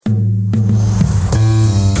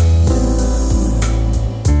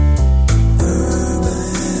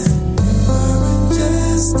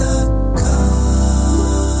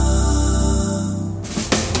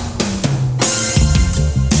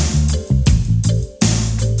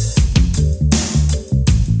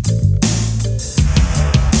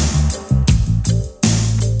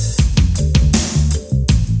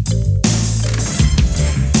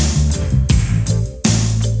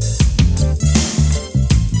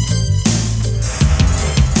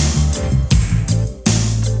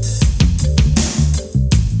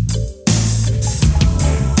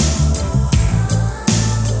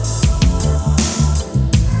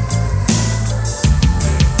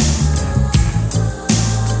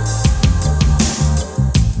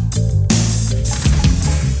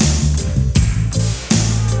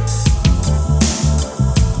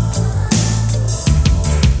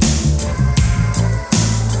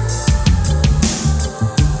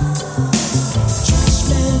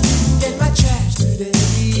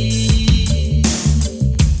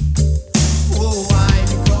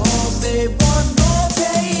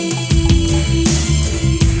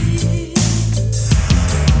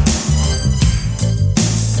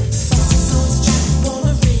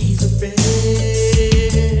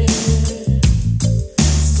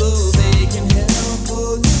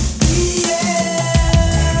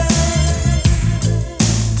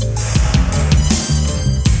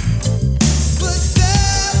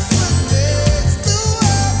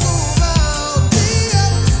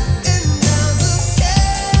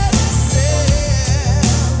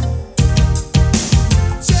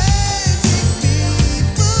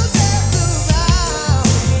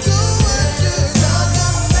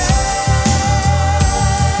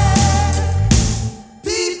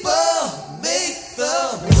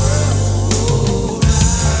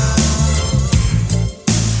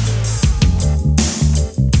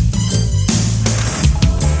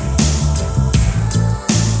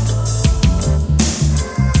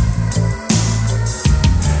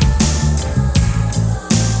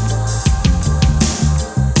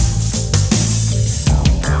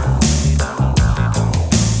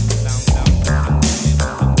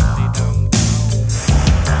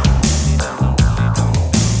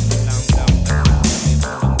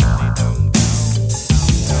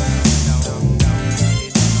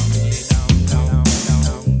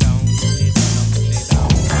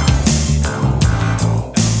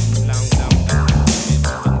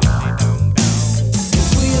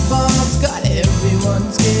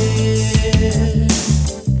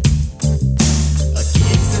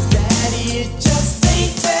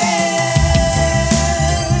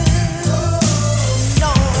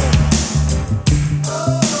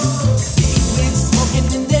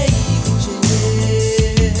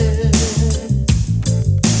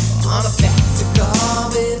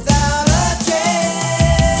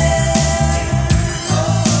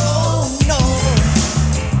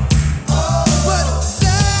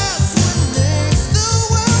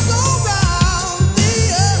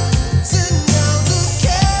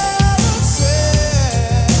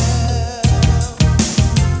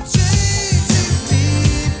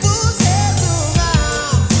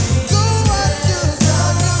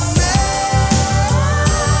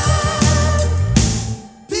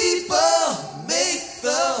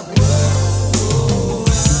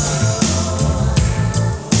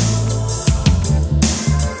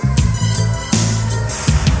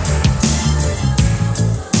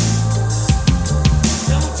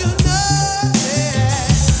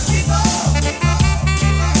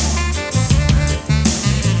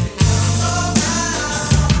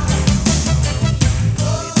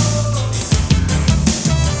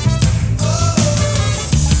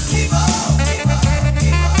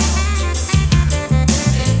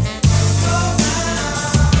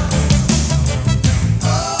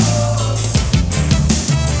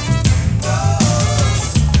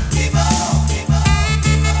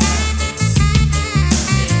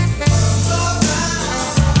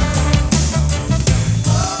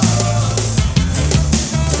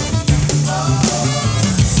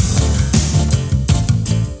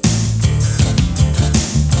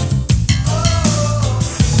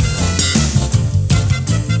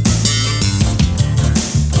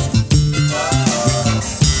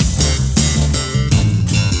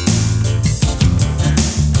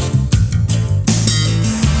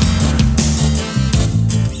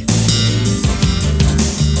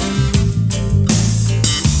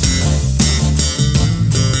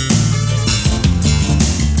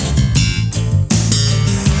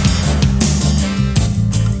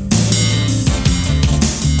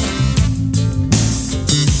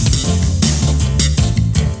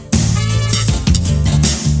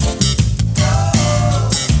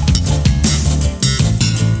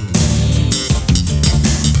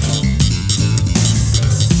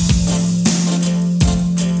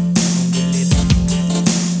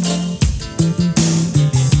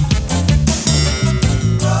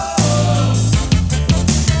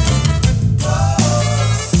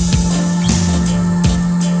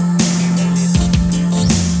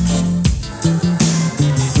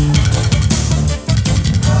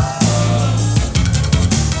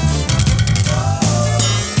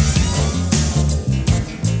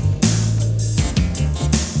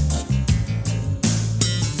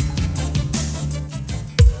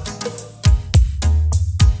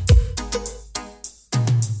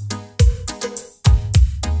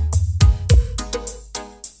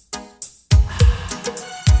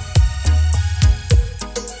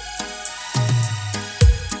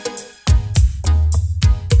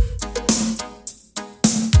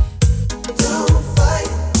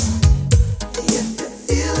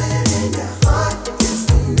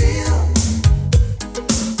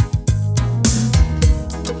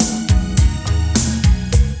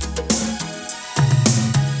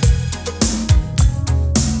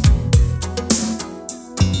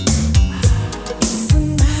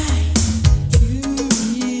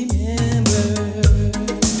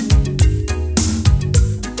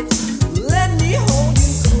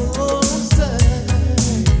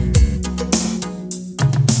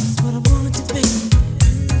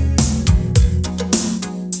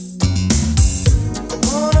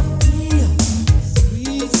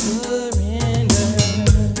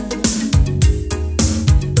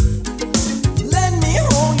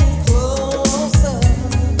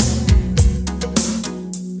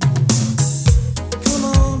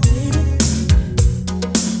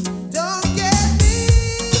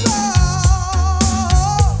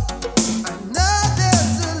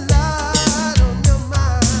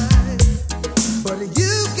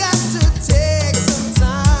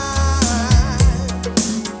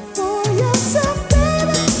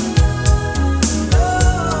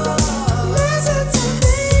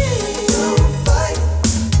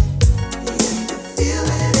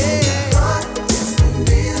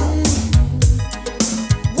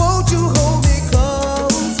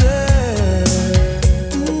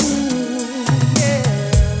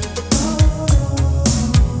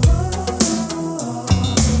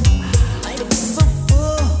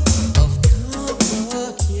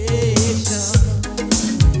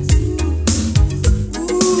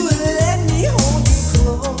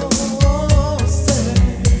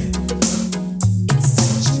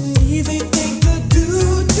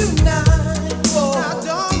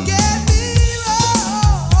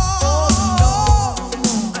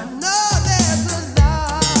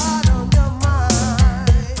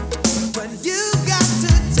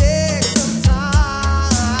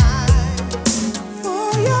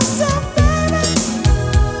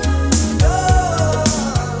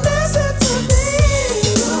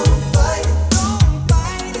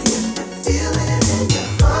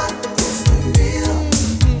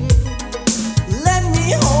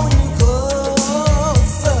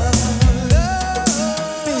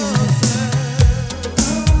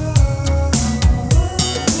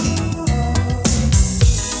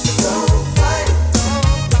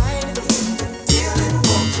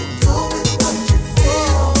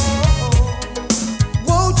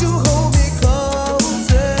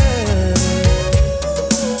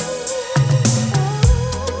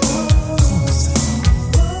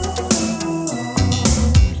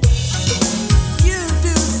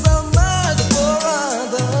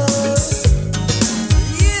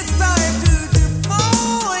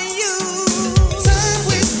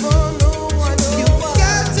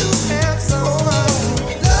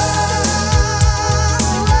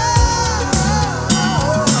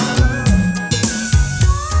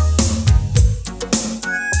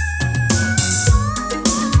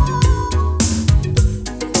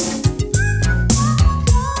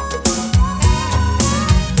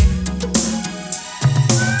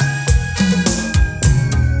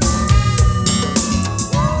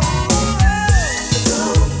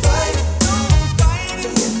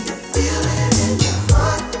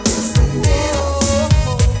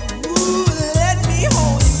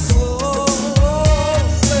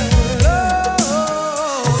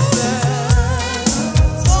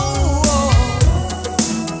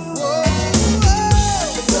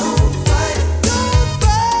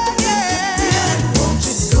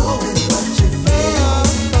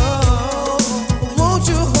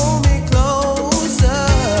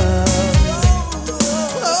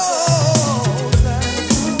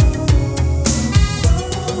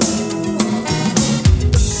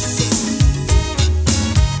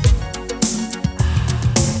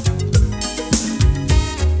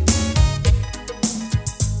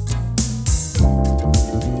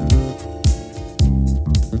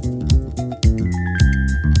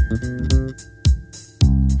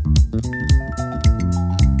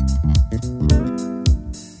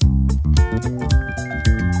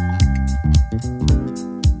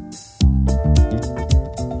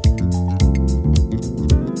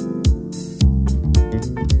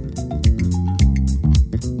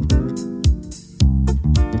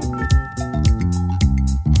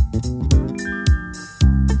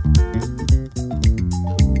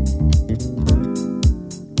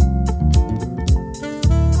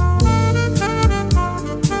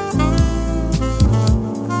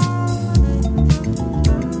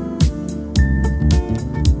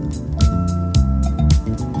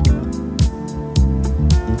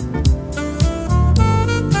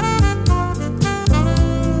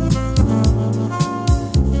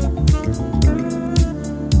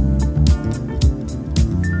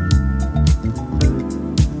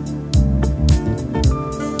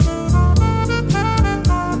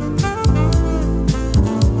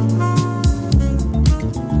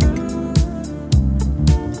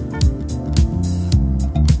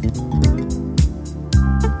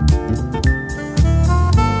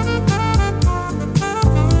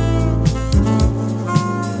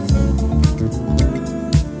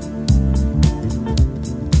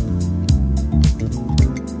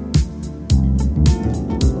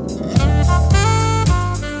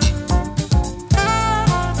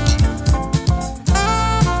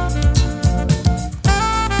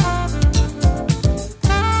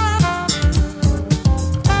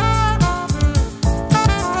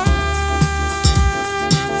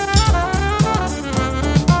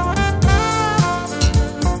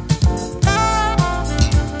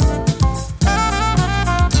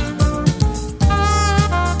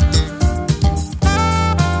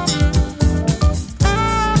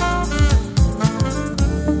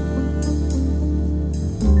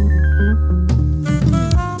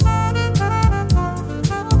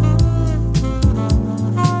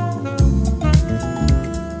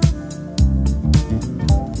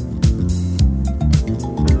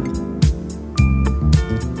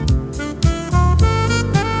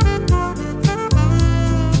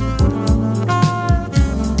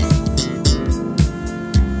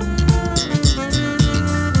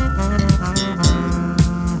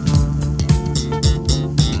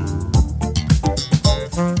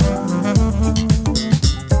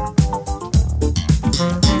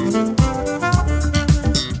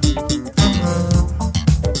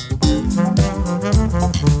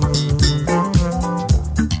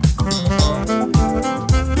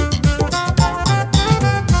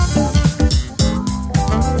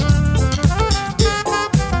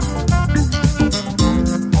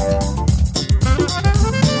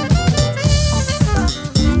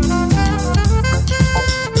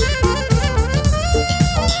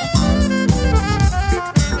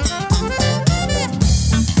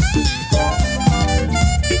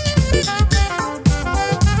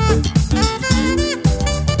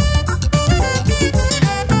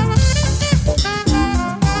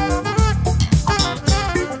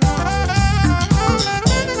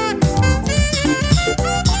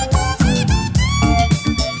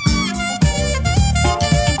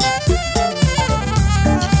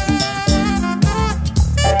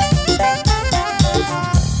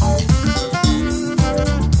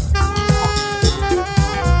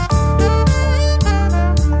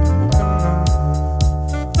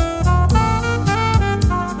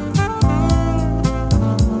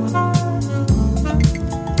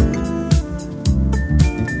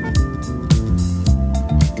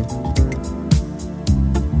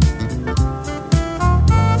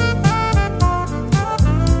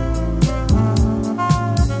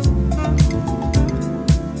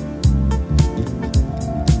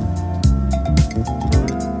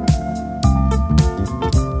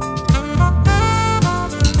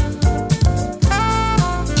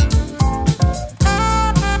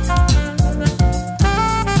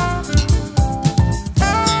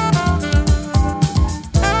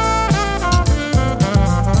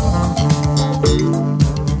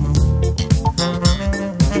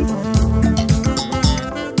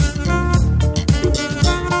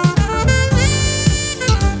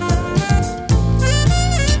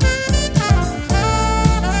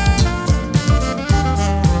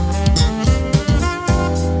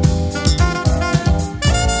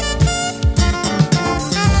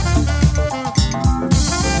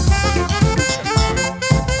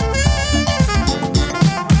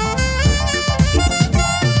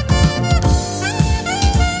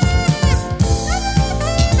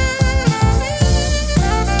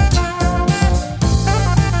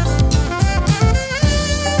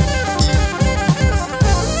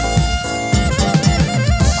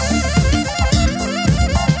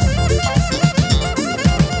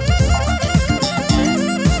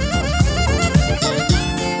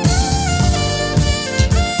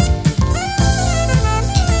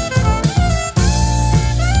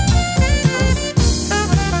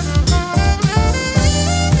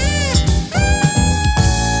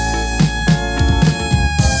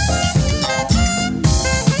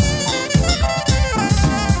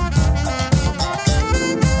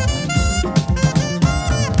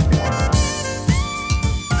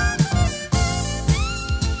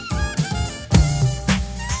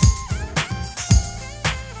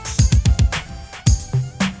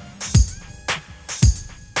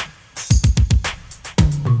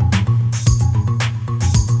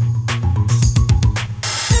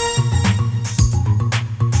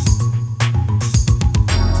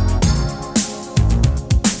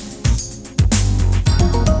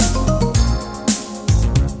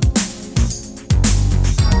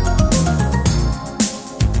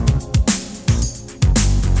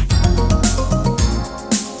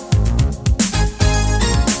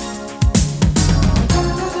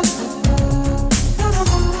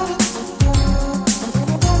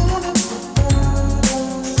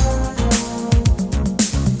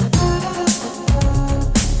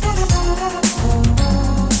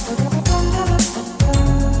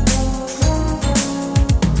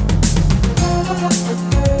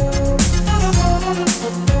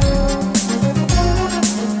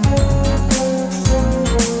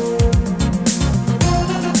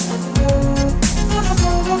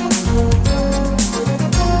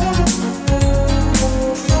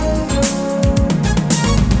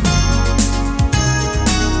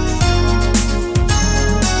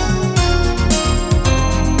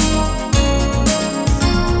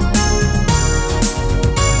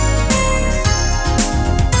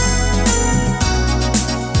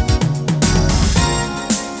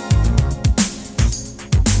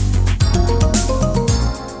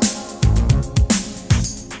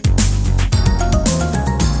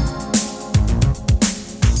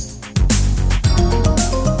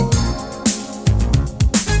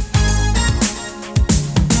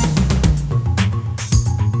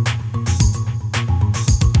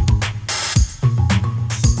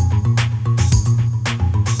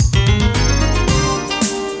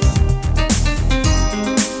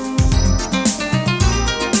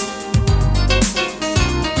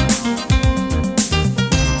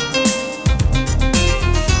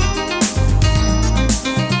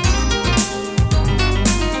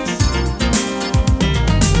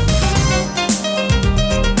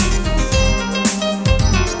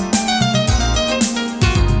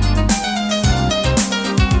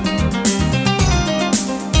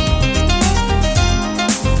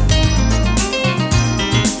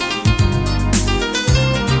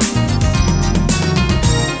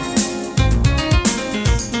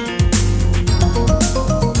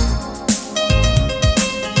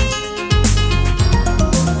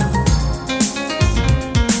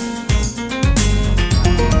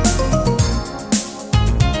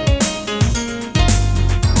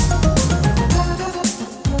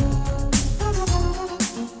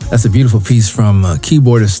That's a beautiful piece from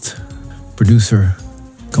keyboardist, producer,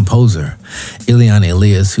 composer Ilya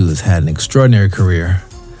Elias, who has had an extraordinary career,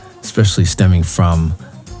 especially stemming from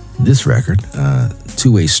this record,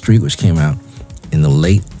 Two-Way Street, which came out in the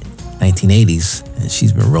late 1980s, and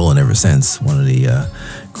she's been rolling ever since. One of the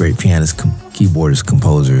great pianists, keyboardists,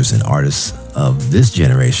 composers, and artists of this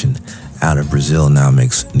generation out of Brazil, now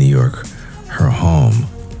makes New York her home.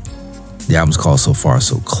 The album's called So Far,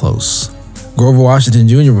 So Close. Grover Washington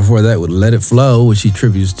Jr. before that with Let It Flow, which he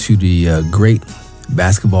tributes to the great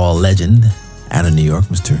basketball legend out of New York,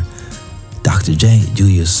 Mr. Dr. J.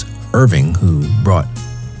 Julius Erving, who brought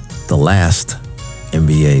the last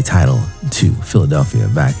NBA title to Philadelphia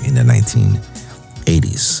back in the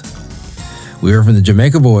 1980s. We heard from the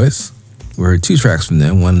Jamaica Boys. We heard two tracks from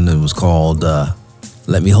them. One that was called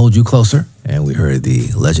Let Me Hold You Closer, and we heard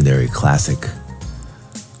the legendary classic,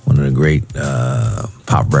 one of the great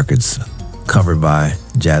pop records covered by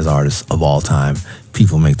jazz artists of all time,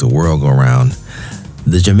 People Make the World Go Round,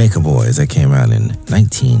 the Jamaica Boys, that came out in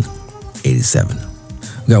 1987.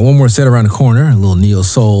 We got one more set around the corner, a little neo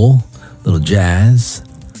soul, a little jazz,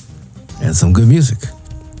 and some good music.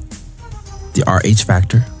 The RH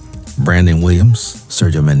Factor, Brandon Williams,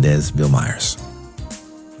 Sergio Mendes, Bill Myers.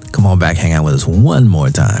 Come on back, hang out with us one more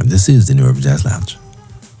time. This is the New Urban Jazz Lounge.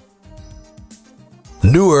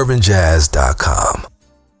 NewUrbanJazz.com.